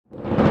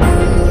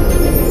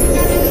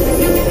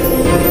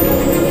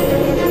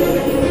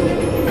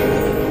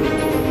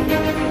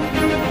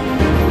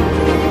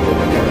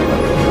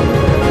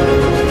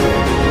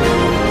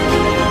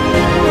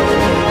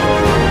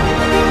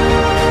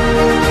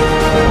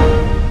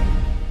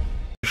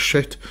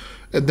shit.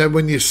 And then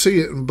when you see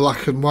it in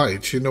black and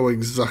white, you know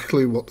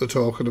exactly what they're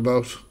talking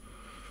about.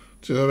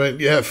 Do you know what I mean?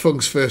 Yeah,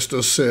 Funk's face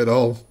does say it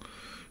all.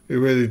 He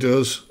really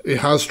does. He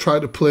has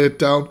tried to play it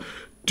down.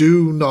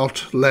 Do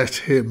not let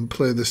him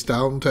play this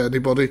down to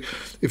anybody.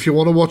 If you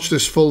want to watch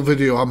this full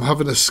video, I'm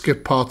having to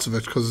skip parts of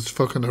it because it's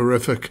fucking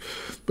horrific.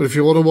 But if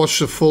you want to watch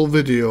the full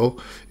video,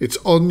 it's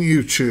on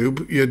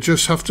YouTube. You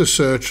just have to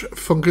search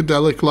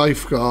Funkadelic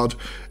Lifeguard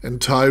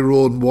and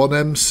Tyrone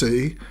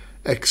 1MC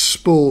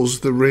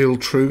expose the real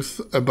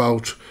truth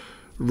about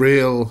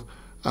real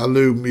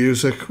Alu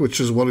music,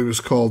 which is what he was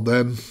called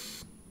then.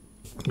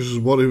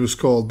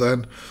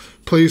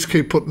 Please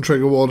keep putting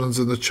trigger warnings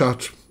in the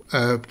chat.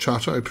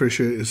 Chat, I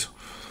appreciate it.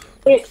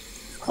 Wait,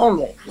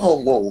 hold on.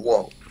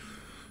 Whoa.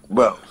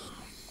 Bro.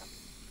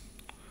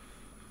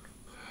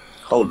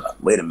 Hold up.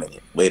 Wait a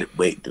minute.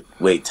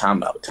 Wait.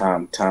 Time out.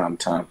 Time.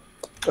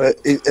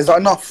 Is that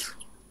enough?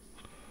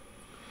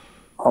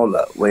 Hold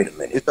up. Wait a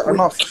minute. Is that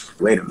enough?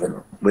 Wait a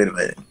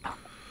minute.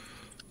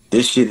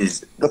 This shit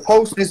is... The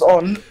post is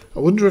on. I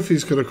wonder if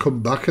he's going to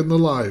come back in the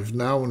live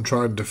now and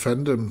try and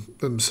defend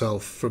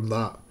himself from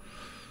that.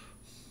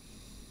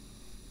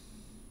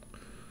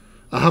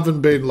 I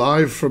haven't been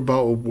live for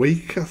about a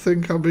week, I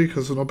think, Abby,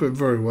 because I've not been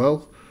very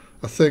well.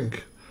 I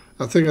think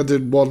I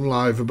did one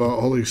live about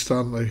Holly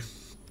Stanley.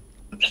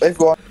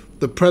 Everyone.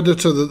 The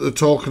Predator that they're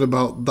talking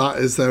about, that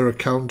is their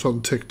account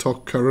on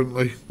TikTok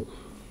currently.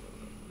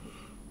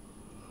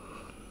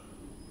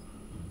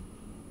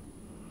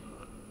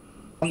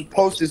 The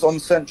post is on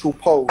Central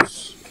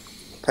Polls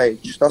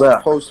page. That's what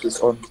the post is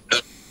on.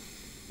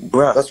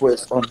 Bruh. That's where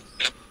it's on.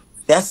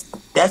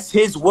 That's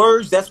his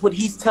words? That's what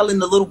he's telling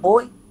the little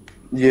boy?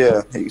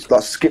 Yeah, he's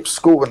like skipped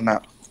school and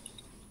that.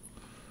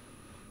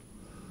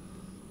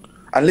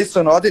 And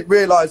listen, I didn't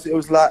realise it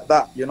was like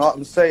that, you know what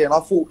I'm saying? I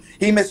thought,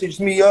 he messaged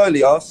me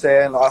earlier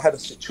saying I had a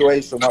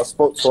situation I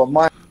spoke to a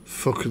minor.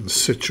 Fucking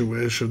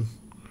situation.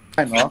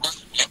 But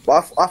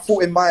I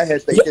thought in my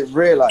head that he didn't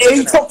realise. Yeah,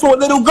 he talked to a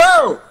little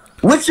girl,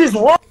 which is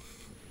wrong.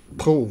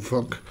 Oh,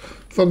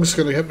 Funk's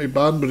going to get me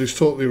banned, but he's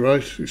totally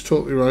right.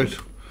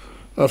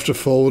 I have to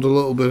forward a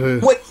little bit here.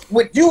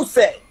 What you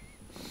said.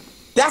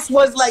 That's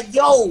what's like,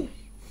 yo.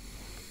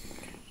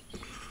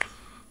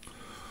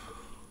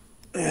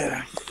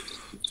 Yeah.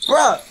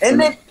 Bruh,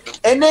 and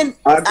then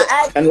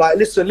and like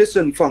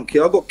listen, Funky,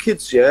 I got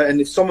kids, yeah,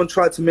 and if someone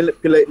tried to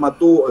manipulate my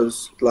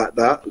daughters like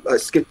that, like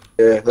skip,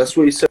 yeah, that's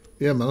what he said.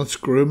 Yeah, man, it's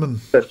grooming.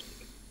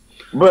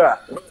 Bruh.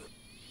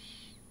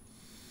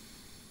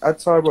 Add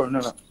Tyrone,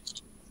 no.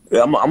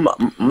 Yeah, I'm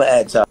gonna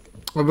add Tyrone.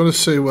 I'm gonna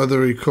see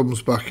whether he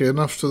comes back in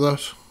after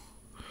that.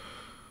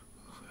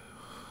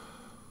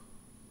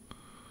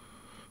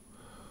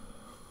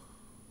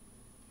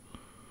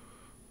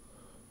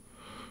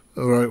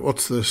 Alright,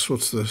 what's this?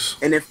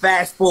 And then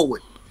fast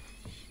forward.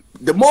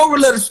 The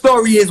moral of the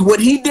story is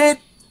what he did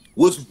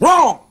was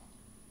wrong.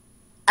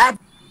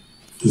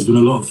 There's been a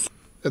lot of...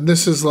 And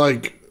this is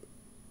like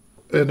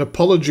an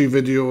apology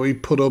video he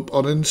put up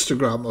on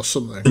Instagram or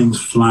something. Things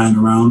flying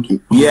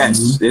around.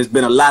 Yes, there's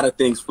been a lot of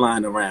things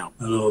flying around.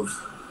 A lot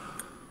of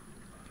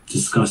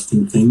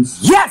disgusting things.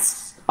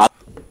 Yes!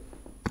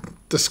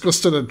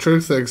 Disgusting and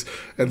true things.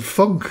 And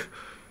Funk,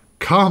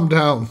 calm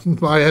down.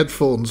 My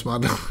headphones,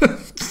 man.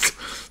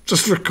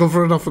 Just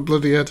recovering off a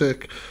bloody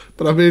headache.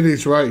 But I mean,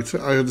 he's right.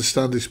 I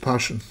understand his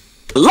passion.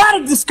 A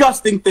lot of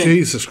disgusting things.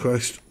 Jesus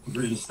Christ. I've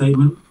written a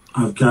statement.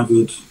 I've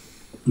gathered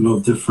a lot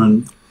of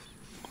different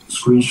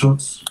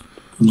screenshots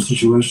from the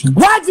situation.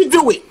 Why'd you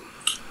do it?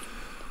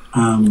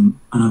 And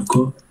I've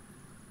got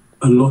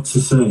a lot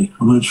to say.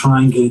 I'm going to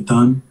try and get it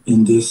done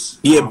in this.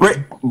 Yeah,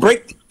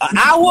 break an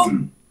hour.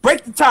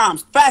 Break the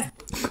times fast.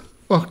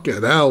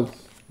 Fucking hell.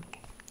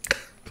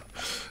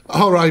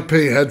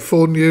 R.I.P.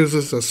 headphone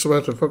users, I swear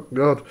to fucking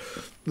God.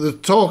 They're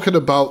talking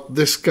about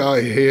this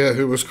guy here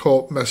who was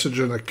caught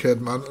messaging a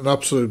kid, man. An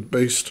absolute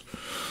beast.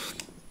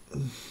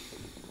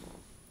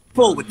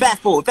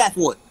 Fast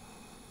forward.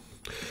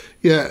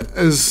 Yeah,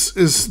 as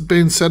is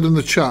being said in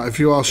the chat, if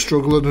you are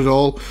struggling at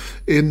all,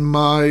 in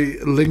my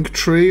link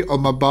tree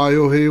on my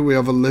bio here, we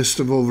have a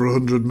list of over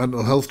 100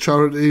 mental health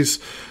charities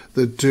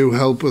that do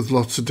help with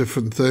lots of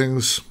different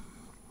things.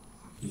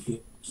 If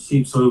it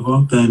seeps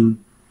over,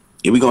 then...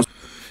 Here we go.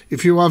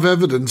 If you have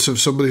evidence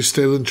of somebody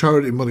stealing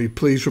charity money,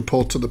 please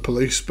report to the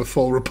police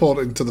before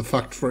reporting to the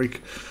Fact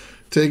Freak.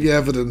 Take your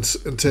evidence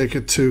and take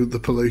it to the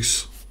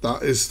police.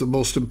 That is the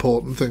most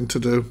important thing to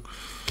do.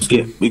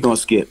 We're going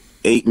to skip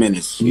 8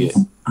 minutes. Yeah.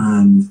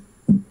 And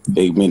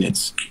 8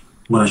 minutes.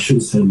 What I should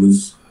have said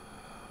was,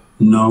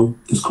 no,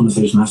 this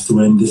conversation has to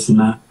end, this and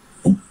that.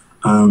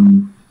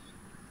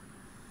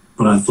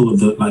 But I thought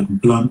that like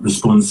blunt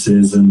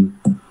responses and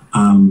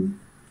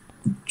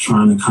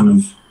trying to kind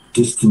of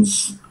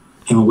distance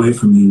him away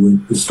from me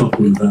would stop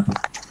all of that.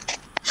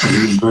 He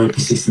was very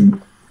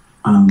persistent,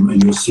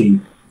 and you'll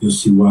see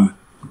why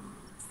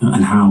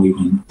and how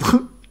even.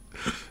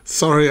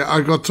 Sorry,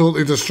 I got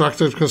totally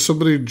distracted because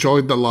somebody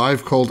joined the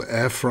live called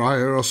Air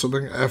Fryer or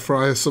something. I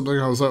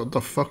was like, what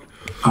the fuck?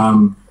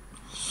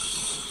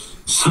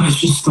 So let's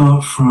just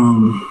start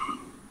from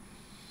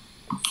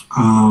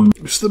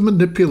It's the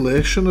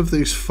manipulation of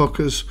these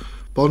fuckers.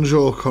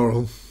 Bonjour,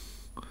 Coral.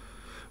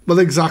 Well,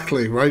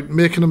 exactly, right?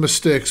 Making a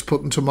mistake's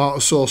putting tomato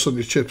sauce on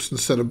your chips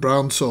instead of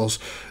brown sauce.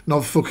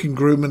 Not fucking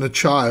grooming a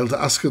child,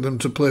 asking them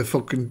to play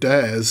fucking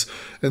dares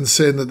and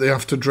saying that they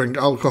have to drink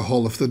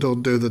alcohol if they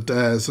don't do the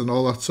dares and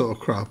all that sort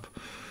of crap.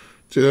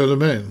 Do you know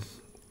what I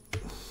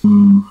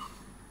mean?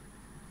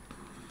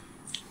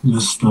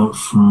 Let's start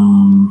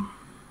from...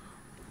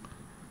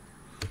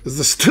 Is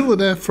there still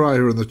an air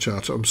fryer in the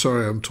chat? I'm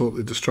sorry, I'm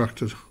totally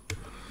distracted.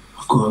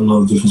 I've got a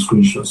lot of different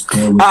screenshots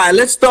there. All right,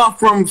 let's start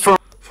from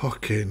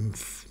Fucking...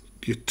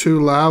 You're too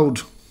loud.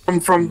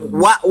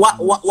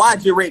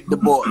 Why'd you rape the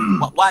boy?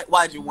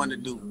 Why'd you want to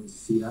do?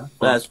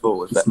 Fast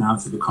forward. It's now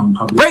to become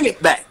public. Bring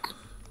it back.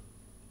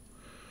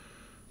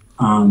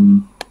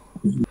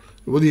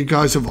 Well, you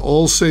guys have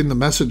all seen the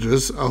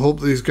messages. I hope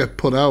these get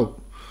put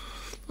out.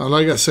 And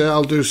like I say,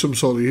 I'll do some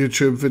sort of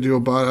YouTube video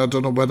about it. I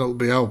don't know when it'll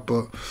be out,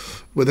 but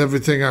with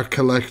everything I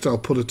collect, I'll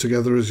put it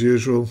together as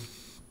usual.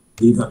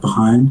 Leave that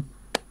behind.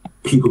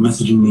 People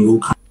messaging me all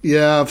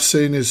Yeah, I've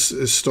seen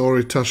his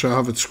story, Tasha. I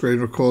have it screen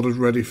recorded,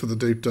 ready for the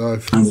deep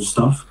dive. kinds of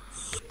stuff.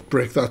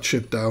 Break that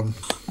shit down.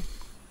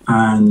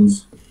 And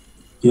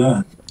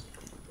yeah,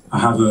 I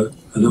have a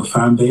little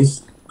fan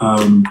base.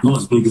 Not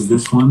as big as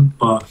this one,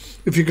 but...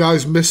 If you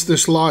guys missed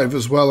this live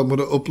as well, I'm going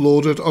to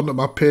upload it onto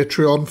my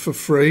Patreon for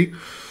free.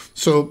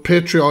 So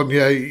Patreon,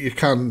 yeah, you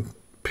can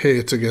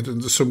pay to get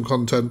into some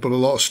content, but a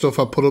lot of stuff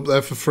I put up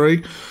there for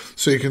free.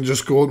 So you can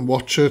just go and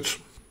watch it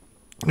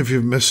if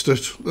you've missed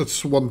it.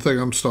 That's one thing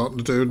I'm starting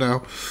to do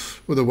now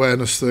with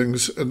awareness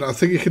things. And I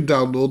think you can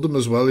download them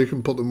as well. You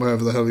can put them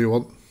wherever the hell you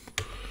want.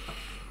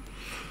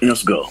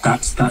 Let's go.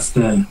 That's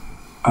there.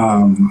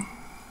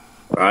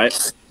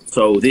 Right.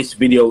 So this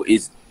video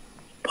is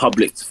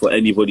public for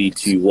anybody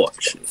to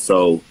watch.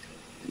 So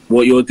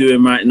what you're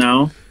doing right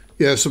now...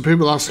 Yeah, so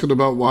people asking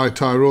about why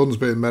Tyrone's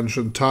being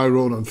mentioned.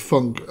 Tyrone and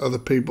Funk are the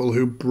people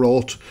who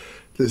brought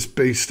this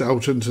beast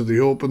out into the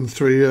open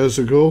 3 years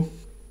ago.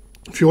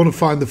 If you want to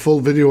find the full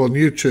video on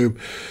YouTube,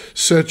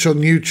 search on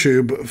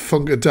YouTube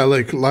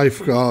Funkadelic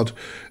Lifeguard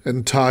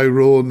and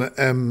Tyrone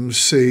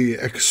MC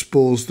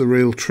Expose the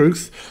Real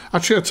Truth.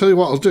 Actually, I'll tell you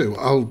what I'll do.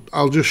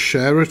 I'll just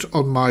share it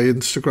on my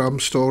Instagram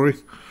story.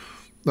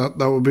 That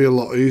would be a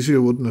lot easier,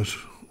 wouldn't it?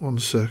 One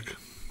sec.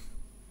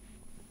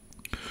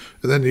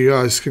 And then you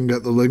guys can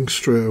get the link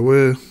straight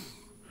away.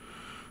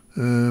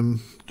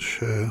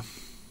 Share.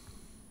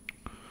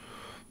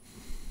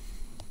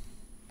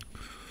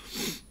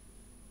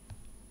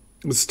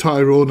 It's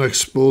Tyrone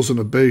exposing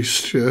a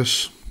beast,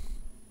 yes.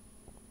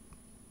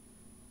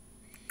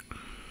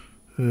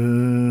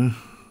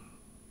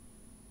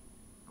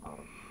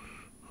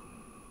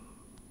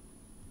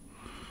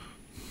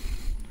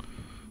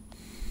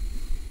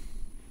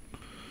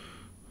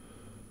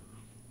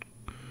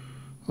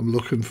 I'm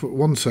looking for...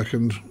 1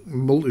 second.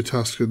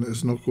 Multitasking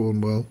is not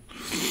going well.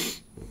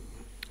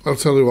 I'll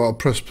tell you what, I'll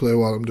press play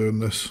while I'm doing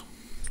this.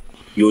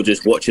 You're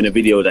just watching a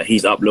video that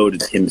he's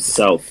uploaded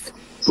himself,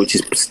 which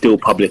is still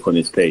public on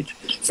his page.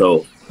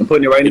 So I'm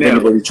putting it right if now.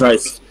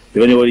 If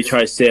anybody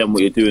tries saying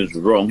what you're doing is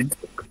wrong,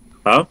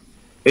 huh?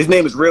 His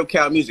name is Real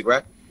Cow Music,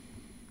 right?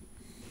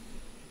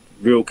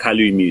 Real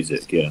Kalu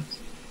Music, yeah.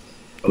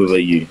 With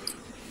a U.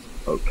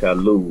 Oh,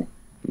 Kalu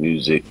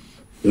Music.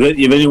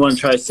 If anyone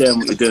tries saying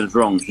what you're doing is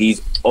wrong,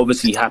 he's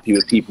obviously happy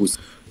with people's...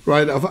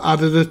 Right, I've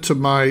added it to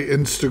my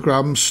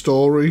Instagram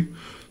story.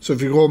 So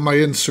if you go on my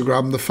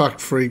Instagram, The Fact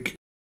Freak,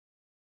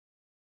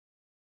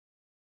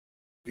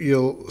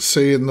 you'll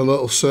see in the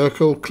little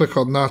circle, click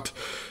on that,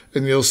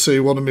 and you'll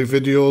see one of my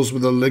videos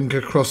with a link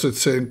across it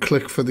saying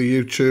click for the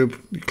YouTube.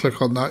 You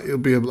click on that, you'll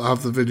be able to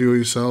have the video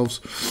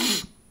yourselves.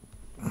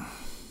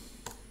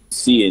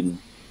 Seeing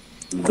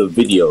the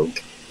video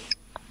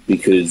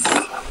because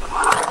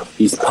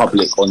he's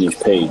public on his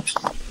page.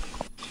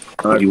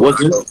 If he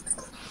wasn't,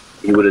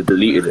 he would have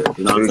deleted it.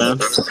 You know what I'm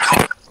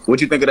saying? What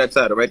you think of that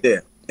title right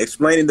there?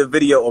 Explaining the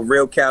video of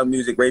Real Cow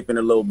Music raping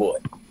a little boy.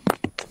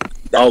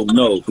 Oh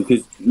no,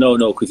 because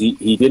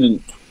he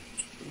didn't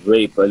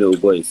rape a little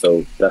boy,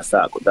 so that's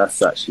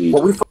actually...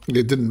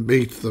 He didn't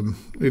meet them.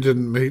 He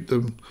didn't meet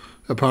them,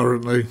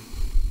 apparently.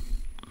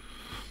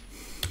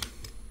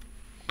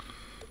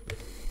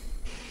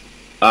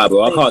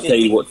 Bro, I can't tell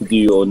you what to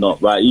do or not,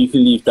 right? You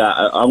can leave that.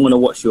 I'm going to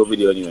watch your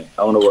video anyway.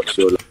 I want to watch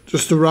your...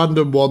 Just a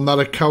random one, that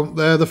account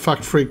there, the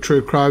Fact Freak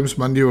True Crimes,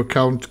 my new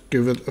account,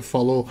 give it a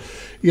follow.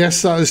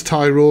 Yes, that is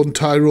Tyrone.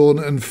 Tyrone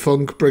and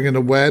Funk bringing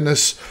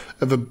awareness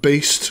of a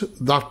beast.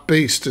 That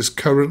beast is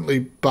currently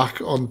back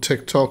on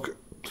TikTok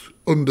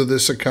under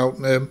this account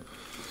name.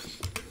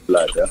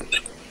 Like that.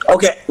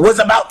 Okay, was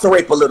about to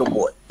rape a little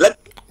boy.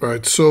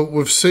 Right, so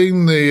we've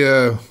seen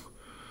the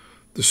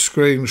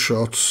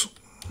screenshots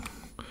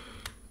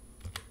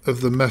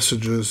of the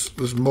messages.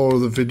 There's more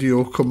of the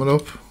video coming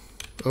up.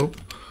 Oh,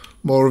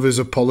 more of his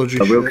apology.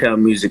 A Real Cow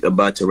Music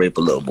about to rape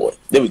a little boy.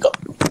 There we go.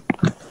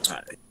 All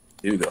right,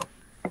 here we go.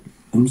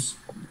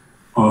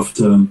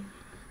 After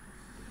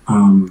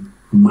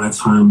my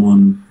time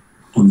on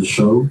the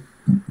show,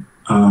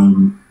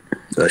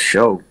 the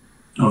show.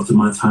 after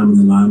my time in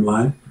the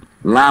limelight.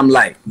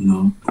 Limelight. You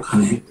know,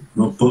 kind of hit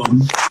rock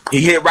bottom.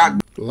 He hit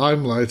rock.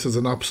 Limelight is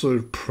an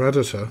absolute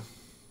predator.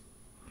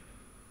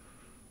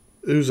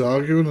 Who's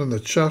arguing in the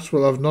chat?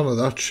 We'll have none of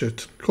that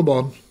shit. Come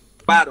on.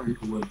 Bottom.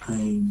 People were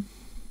paying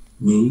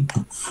me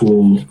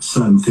for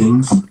certain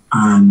things,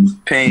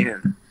 and Paying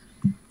him.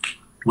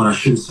 what I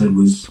should have said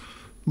was,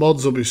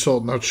 Mods will be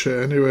sorting that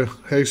shit anyway.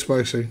 Hey,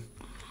 Spicy.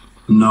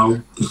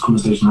 no, this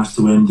conversation has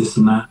to end, this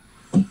and that.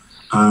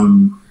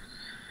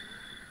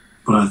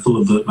 But I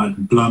thought that like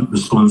blunt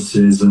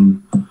responses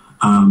and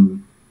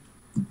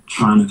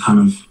trying to kind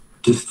of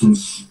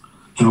distance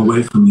him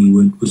away from me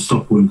would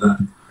stop all of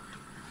that.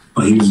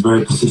 But he was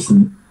very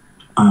persistent,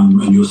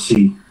 and you'll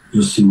see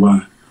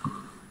why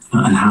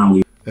and how.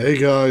 Hey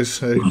guys,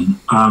 hey.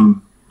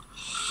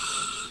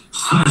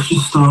 So let's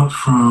just start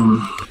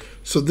from.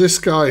 So this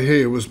guy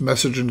here was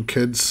messaging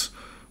kids.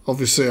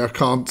 Obviously, I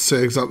can't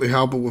say exactly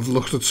how, but we've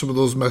looked at some of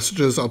those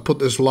messages. I'll put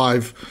this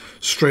live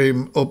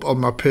stream up on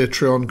my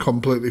Patreon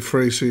completely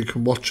free so you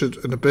can watch it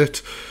in a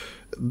bit.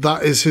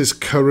 That is his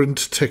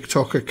current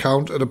TikTok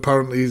account, and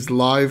apparently he's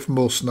live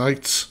most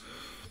nights.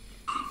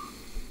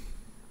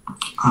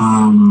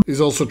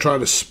 He's also trying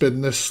to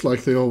spin this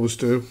like they always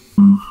do.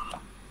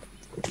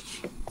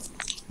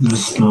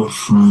 Let's start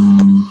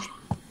from.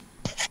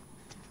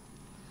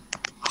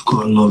 I've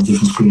got a lot of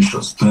different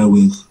screenshots. Bear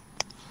with.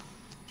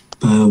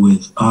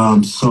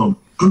 So.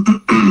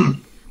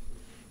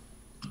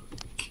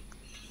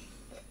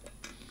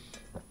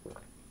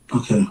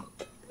 Okay.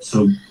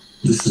 So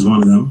this is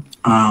one of them.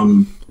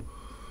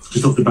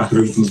 Just off the back of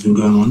everything that's been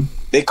going on.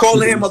 They call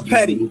him a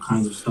petty. All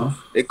kinds of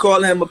stuff. They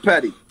call him a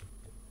petty.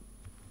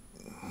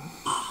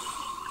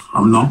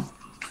 I'm not.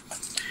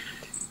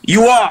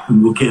 You are.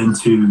 And we'll get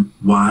into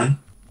why.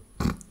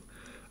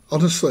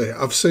 Honestly,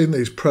 I've seen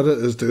these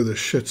predators do this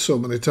shit so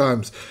many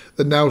times.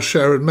 They're now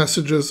sharing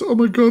messages. Oh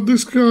my god,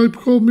 this guy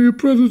called me a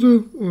predator.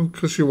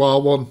 Because you are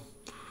one.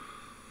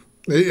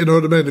 You know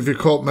what I mean? If you're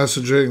caught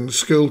messaging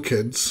school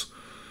kids,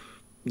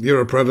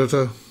 you're a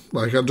predator.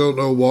 Like, I don't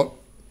know what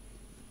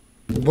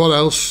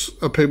else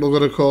are people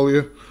going to call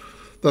you.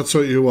 That's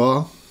what you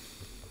are.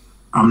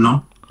 I'm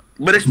not.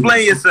 But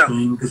explain yourself.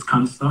 Doing this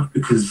kind of stuff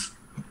because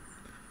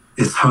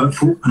it's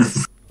hurtful and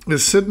it's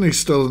Is Sydney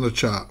still in the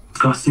chat?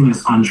 disgusting.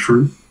 It's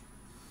untrue.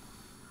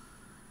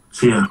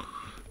 So yeah.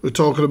 We're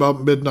talking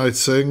about Midnight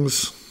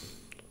Sings.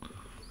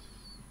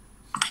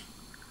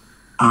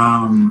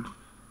 So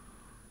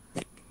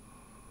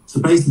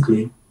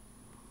basically,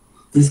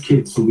 this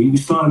kid. So we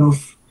started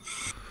off.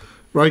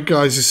 Right,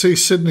 guys, you see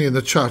Sydney in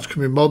the chat.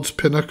 Can we mods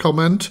pin a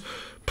comment?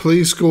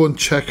 Please go and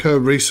check her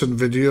recent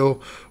video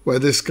where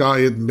this guy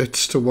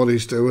admits to what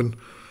he's doing.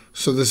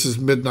 So this is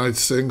Midnight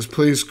Sings.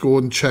 Please go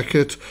and check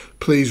it.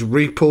 Please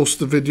repost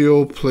the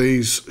video.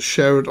 Please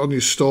share it on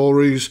your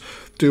stories.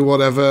 Do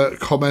whatever.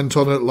 Comment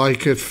on it,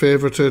 like it,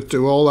 favourite it.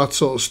 Do all that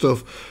sort of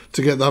stuff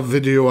to get that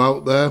video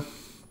out there.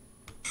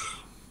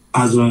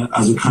 As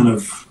a kind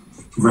of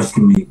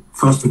rescue me.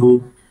 First of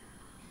all,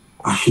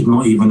 I should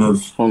not even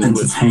have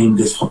entertained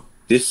this.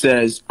 This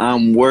says,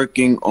 I'm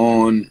working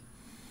on...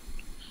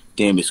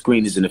 Damn, the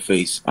screen is in the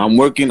face. I'm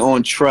working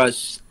on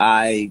trust.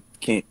 I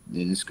can't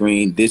in the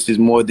screen. This is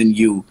more than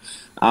you.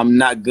 I'm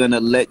not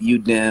gonna let you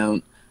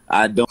down.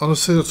 I don't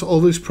Honestly, that's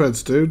all these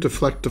preds do.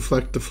 Deflect,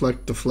 deflect,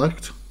 deflect,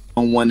 deflect.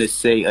 want to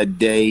say a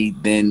day,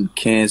 then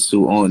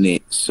cancel on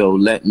it. So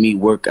let me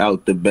work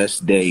out the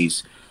best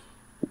days.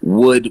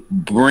 Would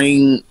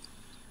bring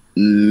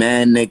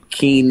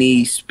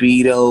mannequini,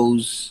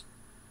 speedos,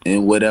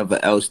 and whatever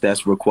else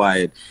that's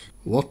required.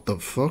 What the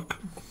fuck?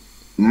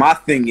 My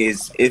thing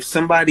is, if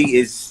somebody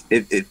is,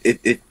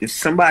 if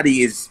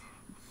somebody is,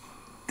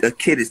 a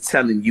kid is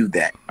telling you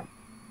that,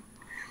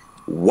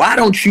 why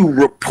don't you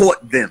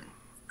report them?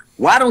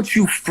 Why don't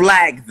you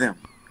flag them?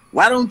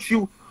 Why don't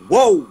you,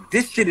 whoa,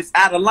 this shit is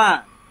out of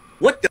line.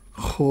 What the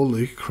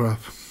Holy crap.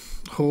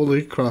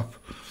 Holy crap.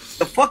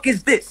 fuck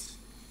is this?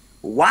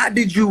 Why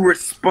did you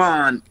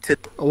respond to?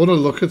 I want to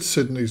look at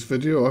Sydney's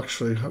video,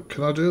 actually.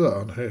 Can I do that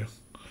on here?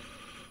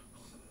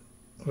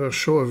 I'll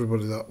show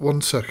everybody that.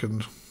 1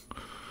 second.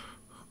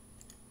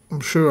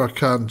 I'm sure I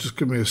can. Just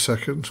give me a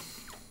second.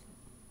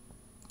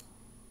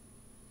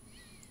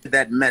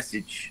 That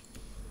message?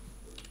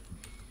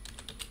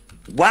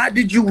 Why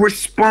did you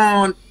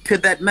respond to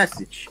that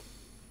message?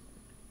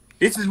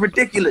 This is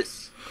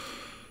ridiculous.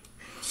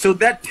 So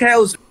that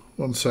tells...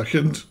 1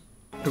 second.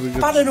 Here we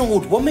go. Had an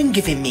old woman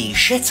giving me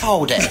shit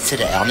all day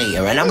today on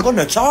here, and I'm going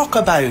to talk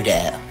about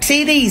it.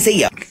 See these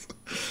here?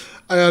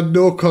 I had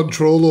no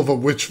control over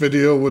which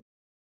video would